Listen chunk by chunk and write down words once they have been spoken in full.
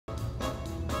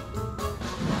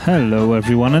Hello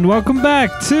everyone and welcome back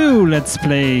to Let's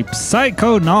Play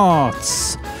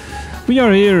Psychonauts! We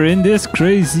are here in this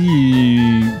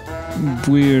crazy,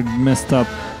 weird, messed up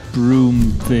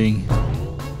room thing.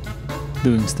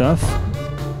 Doing stuff.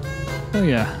 Oh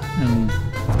yeah, and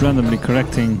randomly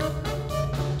correcting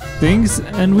things.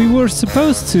 And we were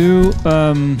supposed to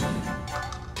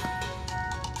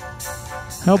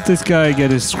help this guy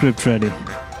get his script ready.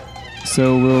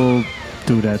 So we'll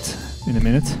do that in a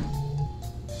minute.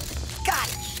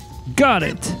 Got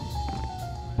it!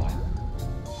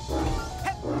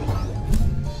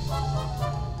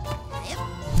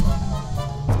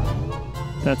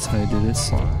 That's how you do this.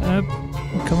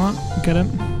 Come on, get him.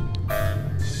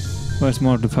 Where's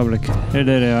more of the public? Here,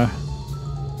 there they are.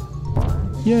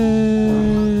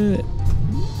 Yay!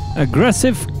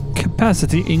 Aggressive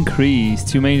capacity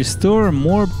increased. You may store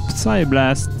more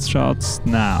Psyblast shots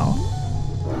now.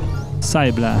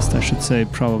 Psyblast, I should say,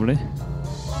 probably.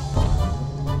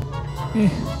 Is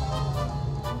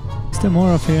there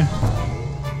more up here?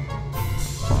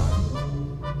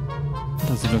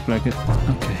 Doesn't look like it.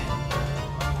 Okay.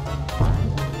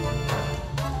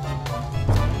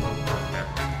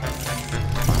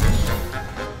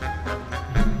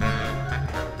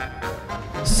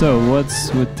 So,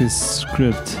 what's with this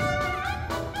script?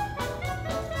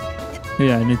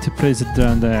 Yeah, I need to place it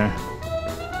down there.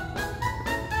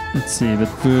 Let's see, but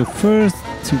first,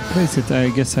 to place it, I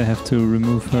guess I have to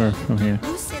remove her from here.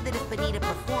 You said that if Benita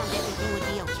performed, everything would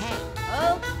be okay.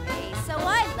 Okay, so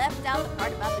I left out the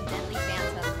part about the deadly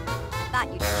phantom. I thought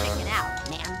you'd chicken out.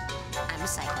 Ma'am, I'm a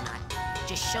psychonaut.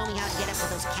 Just show me how to get up to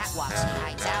those catwalks he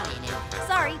hides out in.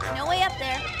 Sorry, no way up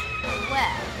there.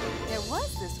 Well, there was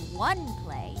this one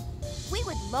play. We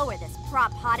would lower this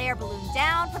prop hot air balloon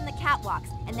down from the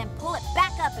catwalks and then pull it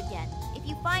back up again. If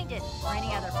you find it, or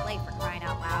any other play for crying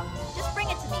out loud, just bring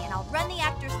it to me and I'll run the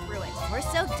actors through it. We're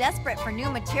so desperate for new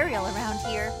material around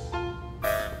here.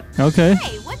 Okay.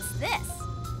 Hey, what's this?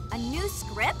 A new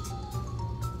script?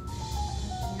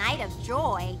 Night of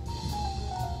Joy?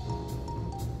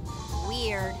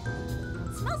 Weird.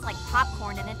 It smells like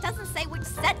popcorn and it doesn't say which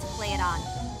set to play it on.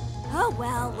 Oh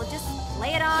well, we'll just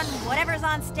play it on whatever's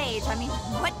on stage. I mean,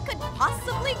 what could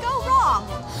possibly go wrong?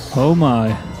 Oh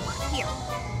my. Here,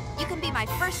 you can be my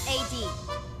first AD.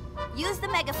 Use the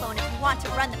megaphone if you want to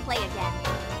run the play again.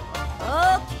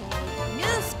 Okay,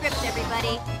 new script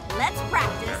everybody. Let's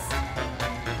practice.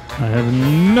 I have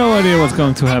no idea what's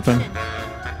going to happen.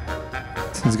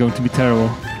 This is going to be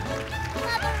terrible.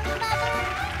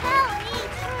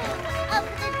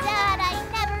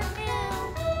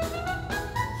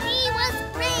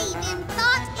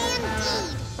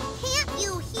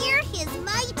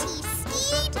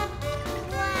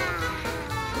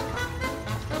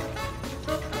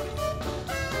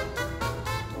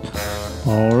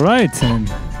 All right then.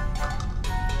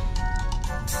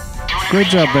 Great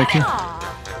job, Becky.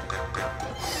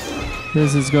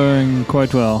 This is going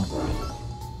quite well,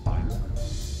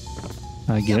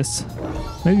 I guess.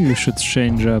 Maybe we should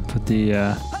change up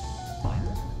the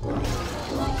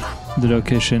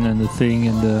location and the thing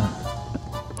and the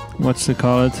what's to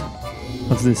call it?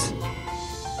 What's this?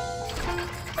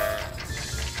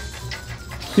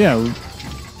 Yeah,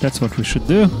 that's what we should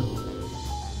do.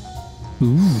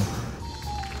 Ooh.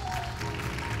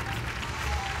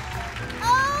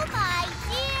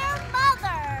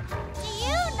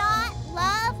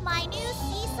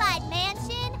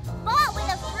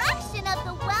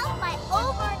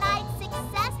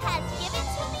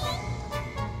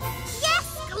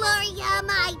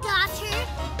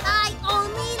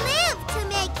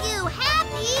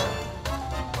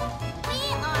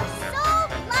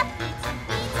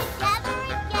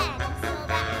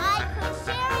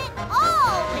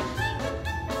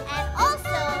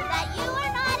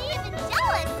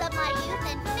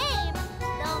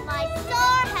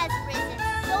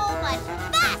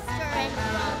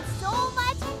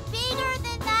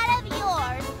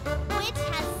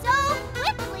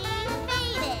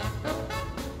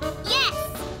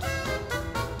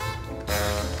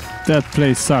 That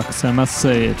place sucks, I must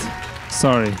say it.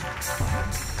 Sorry.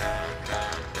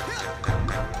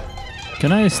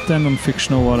 Can I stand on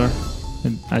fictional water?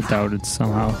 I doubt it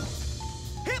somehow.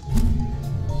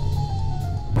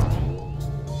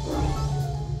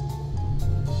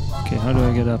 Okay, how do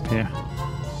I get up here?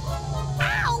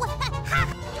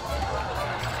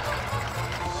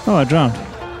 Oh, I drowned.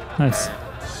 Nice.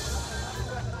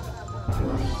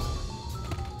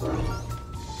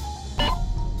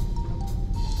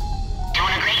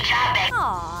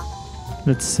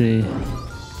 Let's see.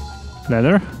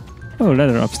 Ladder? Oh,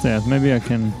 ladder upstairs. Maybe I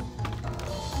can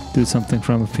do something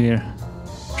from up here.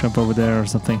 Jump over there or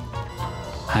something.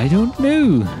 I don't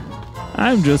know.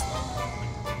 I'm just...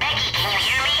 Becky, can you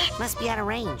hear me? Must be out of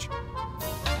range.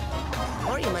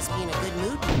 Or you must be in a good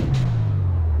mood.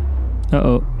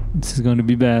 Uh-oh. This is going to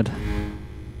be bad.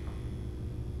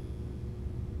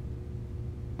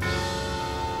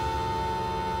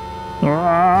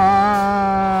 Ah!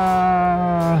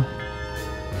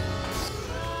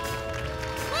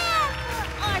 Wherefore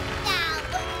art thou,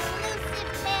 O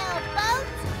elusive male boat?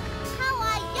 How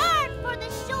I yearn for the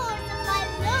shores of my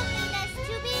loneliness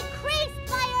to be creased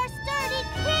by your sturdy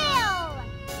keel!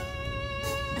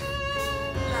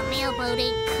 The mailboat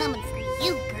ain't coming for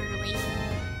you, girlie.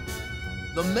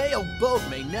 The mail boat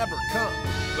may never come,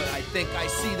 but I think I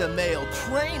see the mail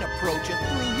train approaching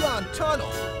through yon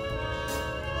tunnel.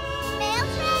 Mail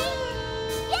train?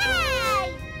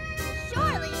 Yay!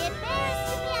 Surely it bears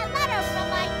to me a letter from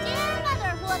my dear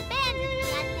mother who abandoned me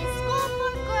at this school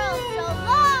for girls so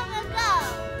long ago.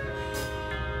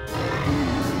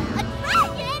 A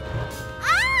dragon?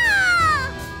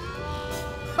 Ah!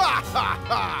 Ha ha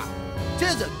ha!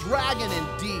 'Tis a dragon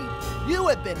indeed. You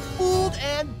have been fooled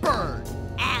and burned.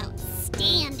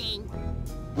 Outstanding.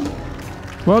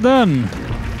 Well done.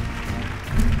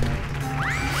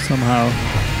 Somehow.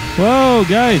 Whoa,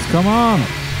 guys, come on.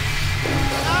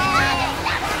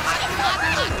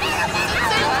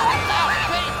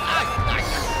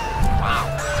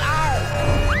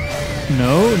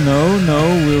 No, no, no.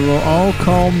 We will all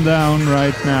calm down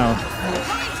right now.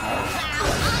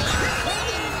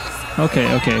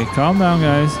 Okay, okay. Calm down,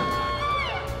 guys.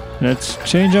 Let's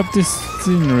change up this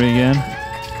scenery again.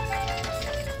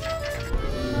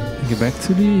 Get back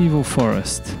to the evil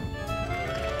forest.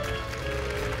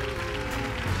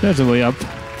 There's a way up.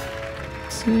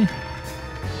 See?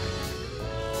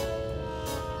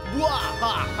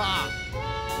 Wahaha!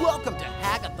 Welcome to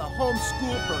Hagatha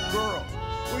Homeschool for Girls,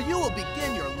 where you will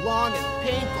begin your long and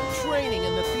painful training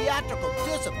in the theatrical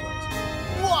disciplines.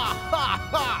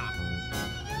 Wahaha!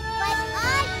 But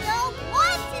I don't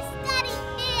want to study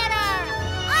theater!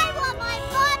 I want my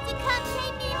mom to come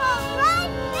take me home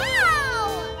right now!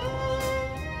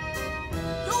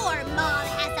 Your mom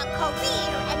has a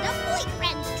career and a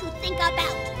boyfriend to think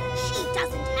about. She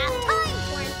doesn't have time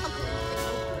for an ugly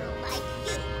little girl like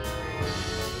you.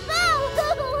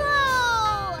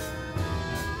 Boo-hoo-hoo!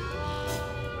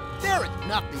 There is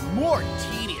nothing more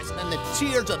tedious than the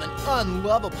tears of an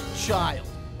unlovable child.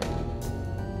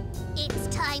 It's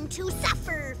time to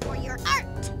suffer for your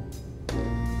art.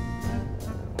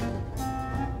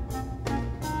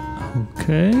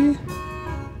 Okay.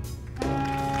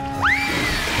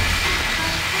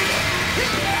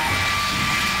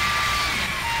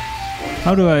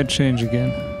 How do I change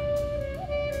again?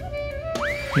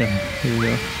 Yeah, here we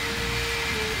go.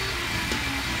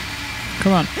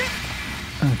 Come on.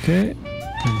 Okay.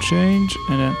 And change,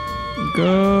 and then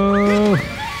go.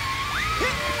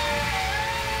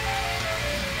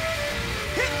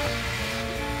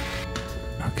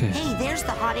 Okay. Hey, there's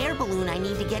the hot air balloon I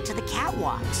need to get to the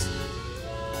catwalks.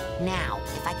 Now,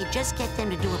 if I could just get them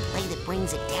to do a play that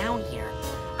brings it down here,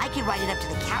 I could ride it up to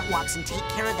the catwalks and take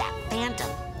care of that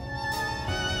phantom.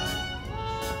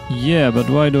 Yeah, but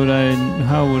why do I...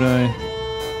 How would I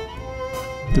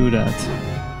do that?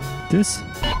 This?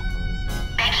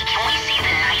 Becky, can we see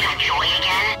the Night of Joy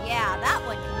again? Yeah, that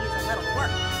one can use a little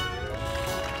work.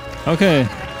 Okay.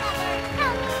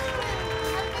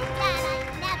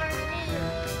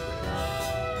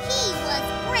 He was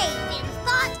brave in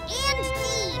thought and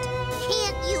deed.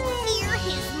 Can't you hear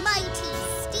his mighty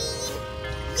steed?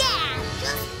 Yeah,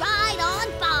 just ride on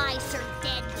by, Sir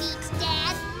Deadbeat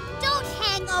Dad. Don't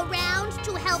hang around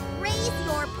to help raise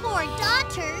your poor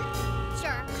daughter,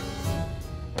 jerk.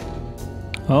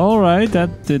 Alright,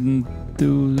 that didn't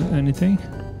do anything.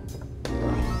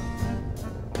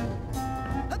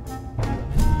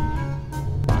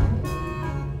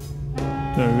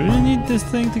 Do I really need this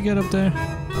thing to get up there?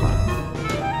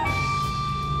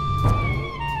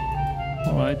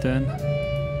 Alright then.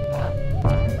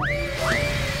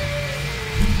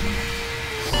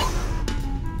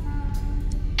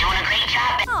 Doing a great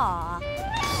job. Aw.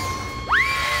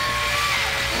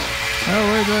 Oh,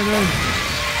 wait.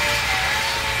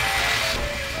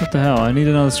 What the hell? I need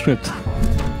another script.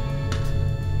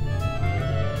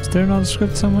 Is there another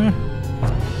script somewhere?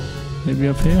 Maybe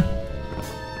up here?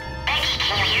 Becky,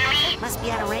 can you hear me? Must be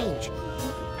out of range.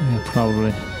 Yeah,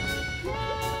 probably.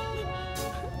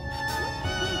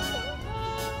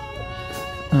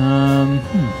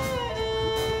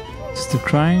 Is the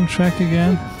crying track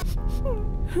again?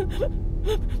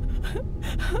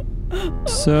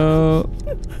 So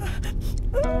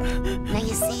Now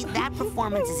you see, that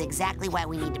performance is exactly why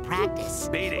we need to practice.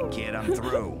 Beat it, kid, I'm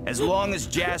through. As long as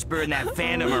Jasper and that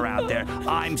Phantom are out there,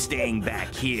 I'm staying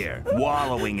back here,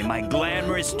 wallowing in my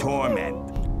glamorous torment.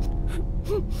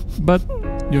 But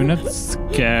you're not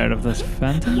scared of this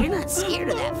phantom? You're not scared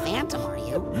of that Phantom, are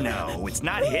you? No, it's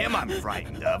not him I'm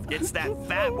frightened of. It's that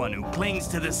fat one who clings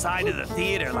to the side of the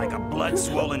theater like a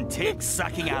blood-swollen tick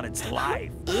sucking out its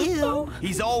life. Ew.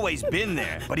 He's always been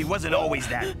there, but he wasn't always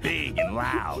that big and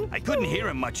loud. I couldn't hear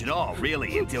him much at all,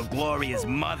 really, until Gloria's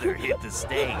mother hit the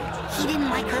stage. He didn't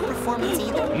like her performance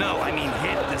either? No, I mean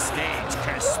hit the stage.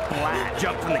 Splat.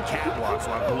 Jumped from the catwalks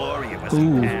while Gloria was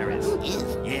Ooh. in Paris.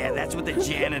 Ew. Yeah, that's what the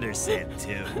janitor said,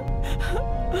 too.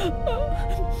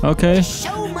 Okay. The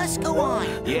show must go on.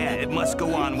 Yeah, it must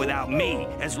go on without me,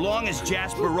 as long as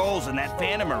Jasper Rolls and that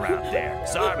Phantom are out there.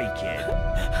 Sorry, kid.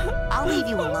 I'll leave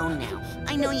you alone now.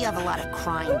 I know you have a lot of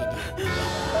crying to do.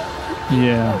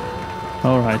 Yeah.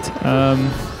 Alright.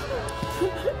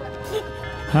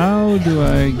 How do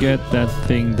I get that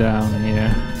thing down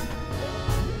here?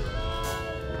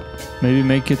 Maybe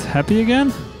make it happy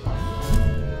again?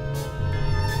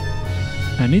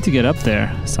 I need to get up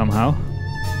there somehow.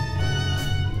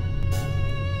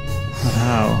 But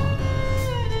how?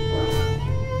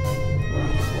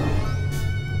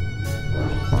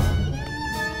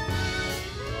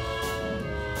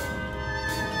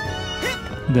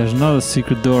 There's not a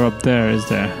secret door up there, is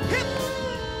there?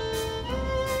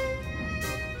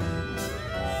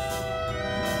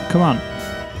 Come on.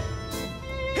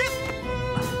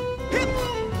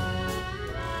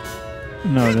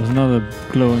 No, there's not a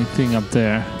glowing thing up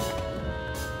there.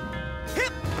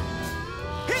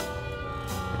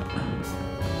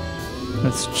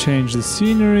 Let's change the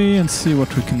scenery and see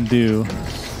what we can do.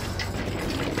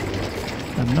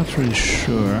 I'm not really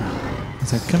sure,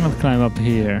 because I cannot climb up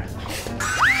here.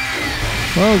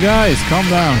 Whoa, guys, calm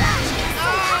down.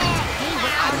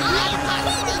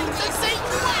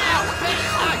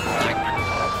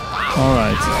 All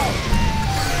right.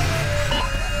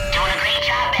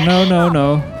 No, no,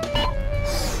 no.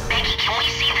 Becky, can we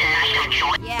see the night of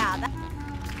joy? Yeah, that...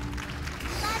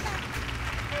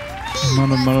 Blah,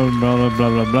 blah, blah, blah,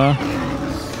 blah, blah.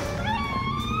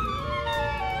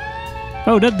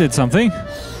 Oh, that did something.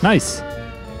 Nice.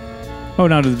 Oh,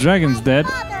 now the dragon's dead.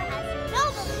 My father has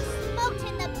nobly smoked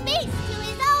the beast to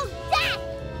his own death.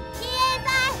 He is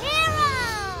a hero.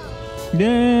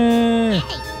 Yeah.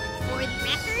 Hey, for the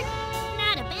record,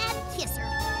 not a bad kisser.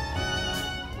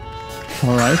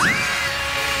 All right.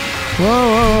 Whoa,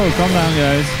 whoa, whoa! Calm down,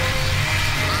 guys.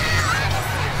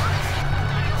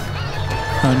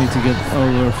 I need to get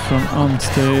over from on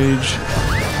stage.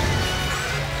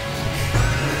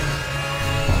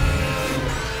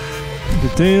 The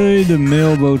day the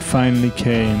mailboat finally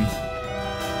came.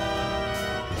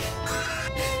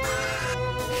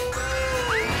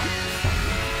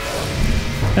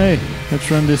 Hey,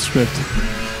 let's run this script.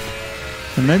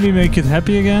 And maybe make it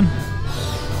happy again?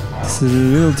 This is a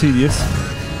little tedious.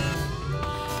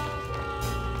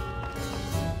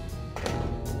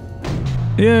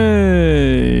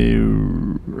 Yay!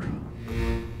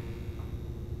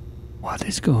 What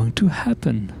is going to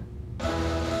happen?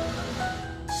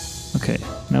 Okay,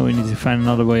 now we need to find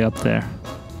another way up there.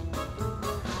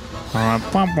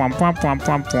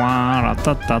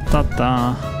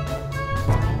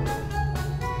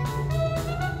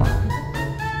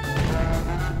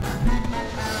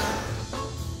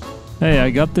 Hey, I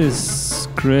got this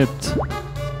script.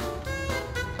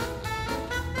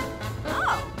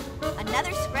 Oh,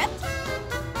 another script?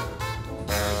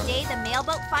 The day the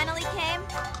mailboat finally came?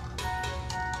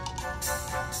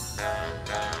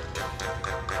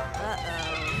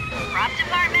 Uh-oh. Prop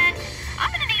department, I'm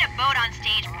gonna need a boat on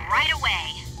stage right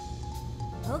away.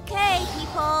 Okay,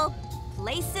 people.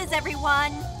 Places,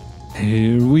 everyone.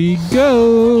 Here we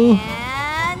go.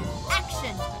 And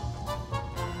action.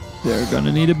 They're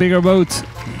gonna need a bigger boat.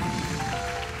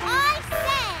 I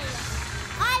say,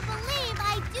 I believe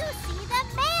I do see the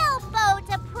mailboat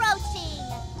approaching.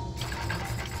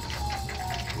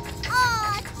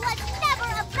 Ah, 'twas never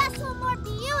a vessel more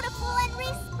beautiful and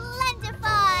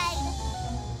resplendified.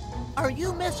 Are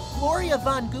you Miss Gloria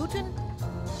Von Guten?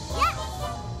 Yes,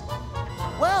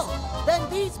 Well, then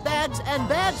these bags and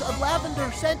bags of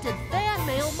lavender-scented fan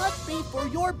mail must be for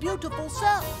your beautiful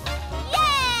self. yay!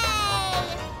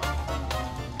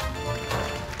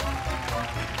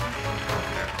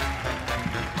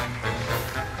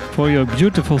 For your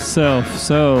beautiful self.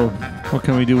 So, what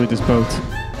can we do with this boat?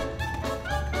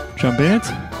 Jump in it?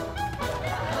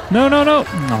 No, no, no!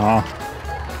 Aw.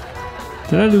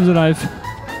 Did I lose a life?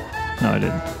 No, I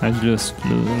didn't. I just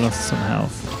lost some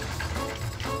health.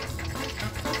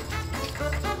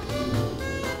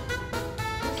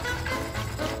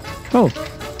 Oh.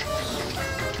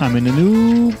 I'm in a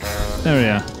new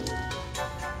area.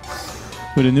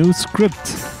 With a new script.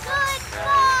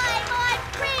 Goodbye, my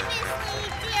previously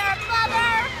dear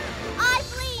mother. I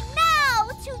flee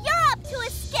now to Europe to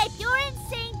escape your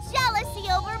insane jealousy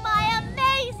over my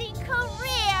amazing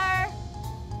career.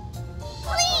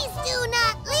 Please do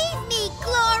not leave me,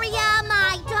 Gloria,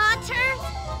 my daughter.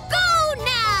 Go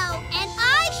now, and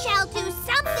I shall do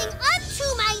something unto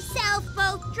myself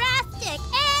both drastic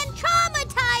and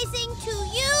traumatizing to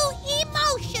you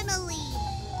emotionally.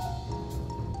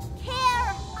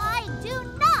 Care I do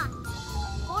not,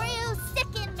 for you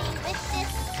sicken me with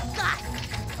disgust.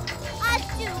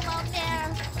 Adieu, mon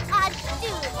mère.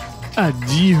 Adieu.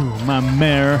 Adieu, ma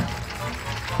mère.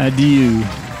 Adieu.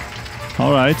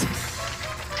 Alright.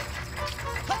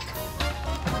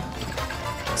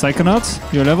 Psychonauts,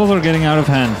 your levels are getting out of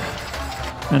hand.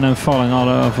 And I'm falling all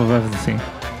off of everything.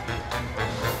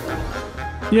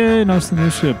 Yay, now it's the new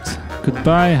script.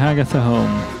 Goodbye, Hagatha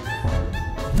Home.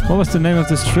 What was the name of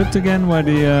the script again? Where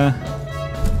the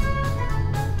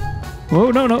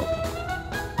Whoa, no.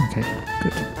 Okay,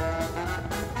 good.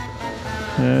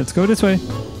 Let's go this way.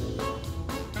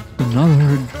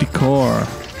 Another decor.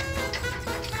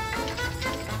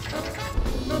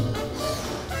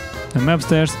 I'm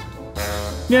upstairs.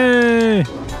 Yay!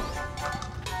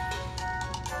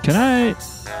 Can I...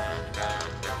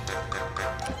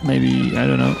 Maybe, I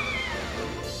don't know.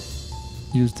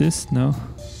 Use this? No.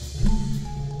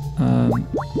 I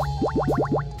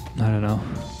don't know.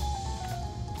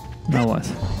 Now what?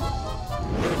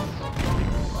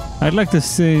 I'd like to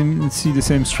see the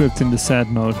same script in the sad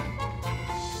mode.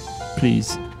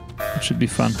 Please. It should be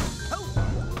fun.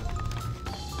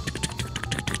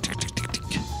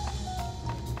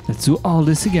 Let's do all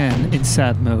this again in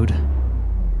sad mode.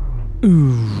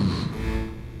 Ooh.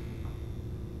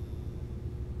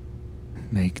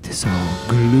 Make this all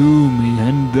gloomy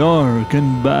and dark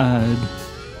and bad.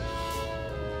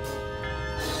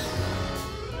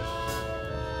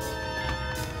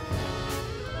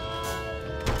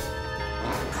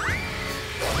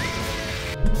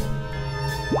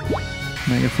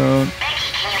 Megaphone. Becky,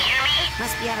 can you hear me?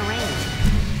 Must be out of range.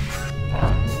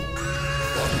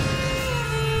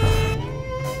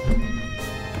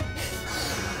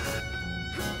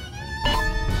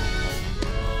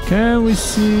 Can we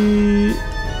see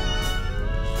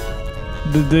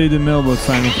the day the mailboat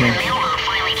finally The came? mailboat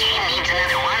finally came needs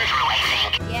another run through, I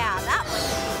think. Yeah, that one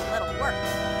needs a little work.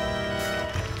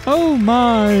 Oh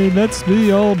my, let's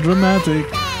be all dramatic.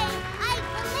 Say, I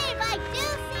believe I do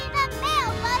see the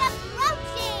mailboat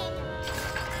approaching.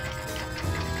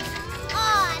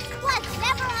 Ah, 'twas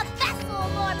never a vessel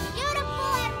more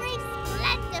beautiful and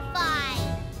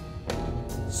resplendifying.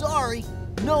 Sorry,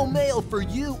 no mail for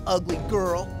you, ugly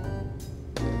girl.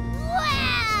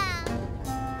 Wow!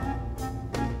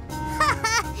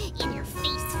 In your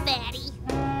face, fatty.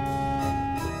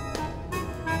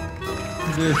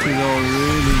 This is all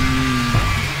really mean.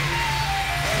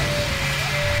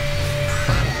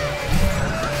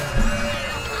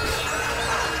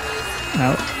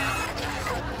 Out.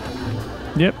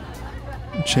 Yep.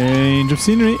 Change of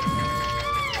scenery.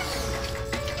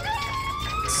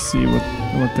 Let's see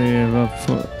what they have up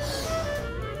for.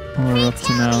 What we're up to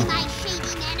Tell now. me, my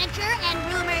shady manager and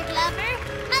rumored lover,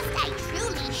 must I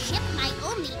truly ship my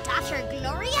only daughter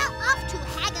Gloria off to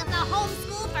Hagatha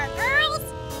Homeschool for Girls?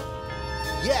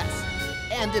 Yes,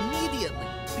 and immediately,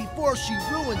 before she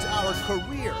ruins our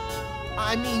career.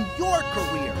 I mean your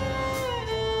career.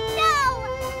 No,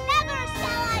 never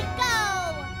shall I go.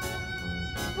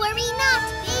 Worry not,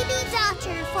 baby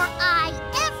daughter, for I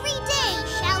every day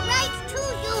shall write to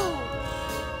you.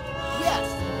 Yes,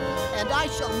 and I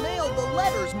shall mail the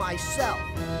letters myself.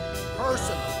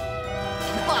 Personally.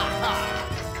 Ha ha!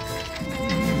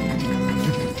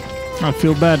 I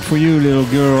feel bad for you, little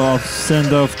girl. I'll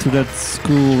send off to that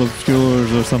school of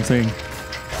yours or something.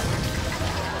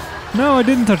 No, I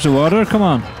didn't touch the water. Come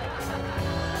on.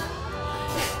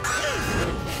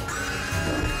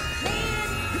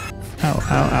 Ow,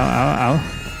 ow, ow, ow, ow.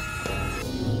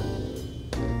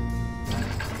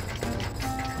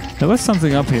 There was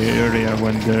something up here earlier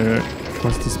when there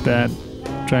was this bad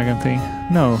dragon thing.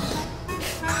 No.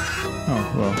 Oh,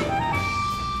 well.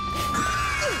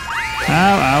 Ow,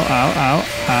 ow, ow, ow,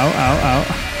 ow, ow, ow.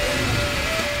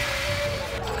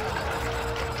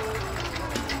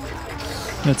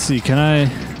 Let's see, can I...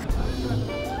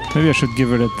 Maybe I should give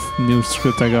her that new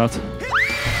script I got.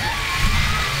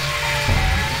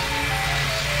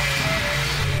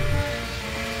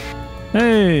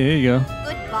 Hey, here you go.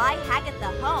 Goodbye,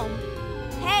 Hagatha Home.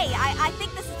 Hey, I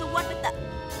think this is the one with the...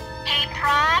 Hey,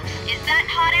 Props, is that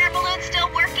hot air balloon still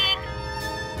working?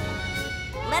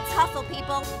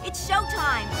 people. It's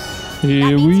showtime. Here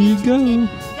That means we you two, go. kid, you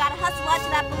gotta hustle onto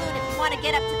that balloon if you want to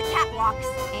get up to the catwalks.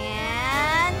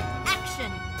 And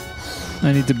action.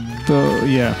 I need to bow.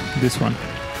 Yeah, this one.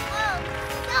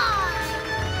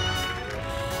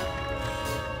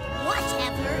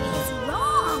 Whatever is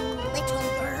wrong, little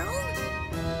girl?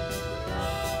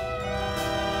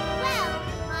 Well,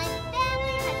 my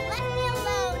family has left me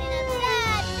alone in a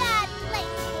bad, bad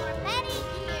place for many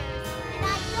years, and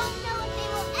I don't know if they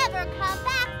will ever come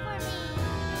back for me.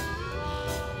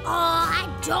 Oh,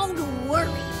 don't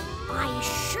worry. I'm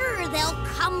sure they'll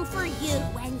come for you,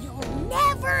 and you'll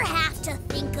never have to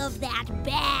think of that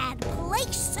bad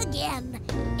place again,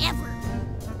 ever.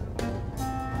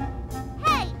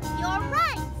 Hey, you're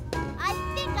right. I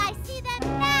think I see them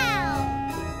now.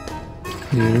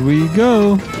 Here we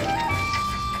go.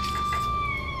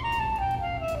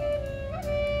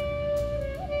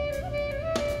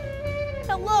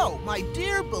 Hello, my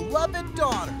dear beloved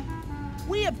daughter.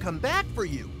 We have come back for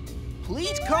you.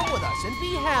 Please come with us and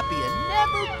be happy and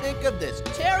never think of this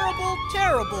terrible,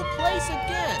 terrible place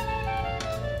again.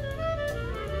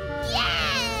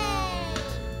 Yay!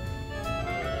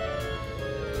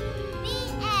 The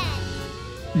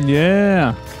end.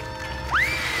 Yeah.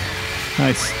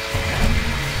 Nice. It's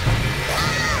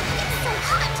so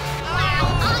hot. Wow,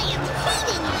 I am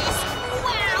hating this.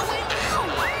 Wow,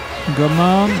 ow. Come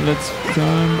on, let's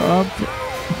climb up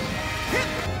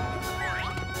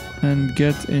and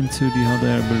get into the hot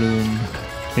air balloon.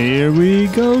 Here we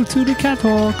go to the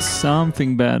catwalk.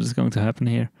 Something bad is going to happen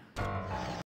here.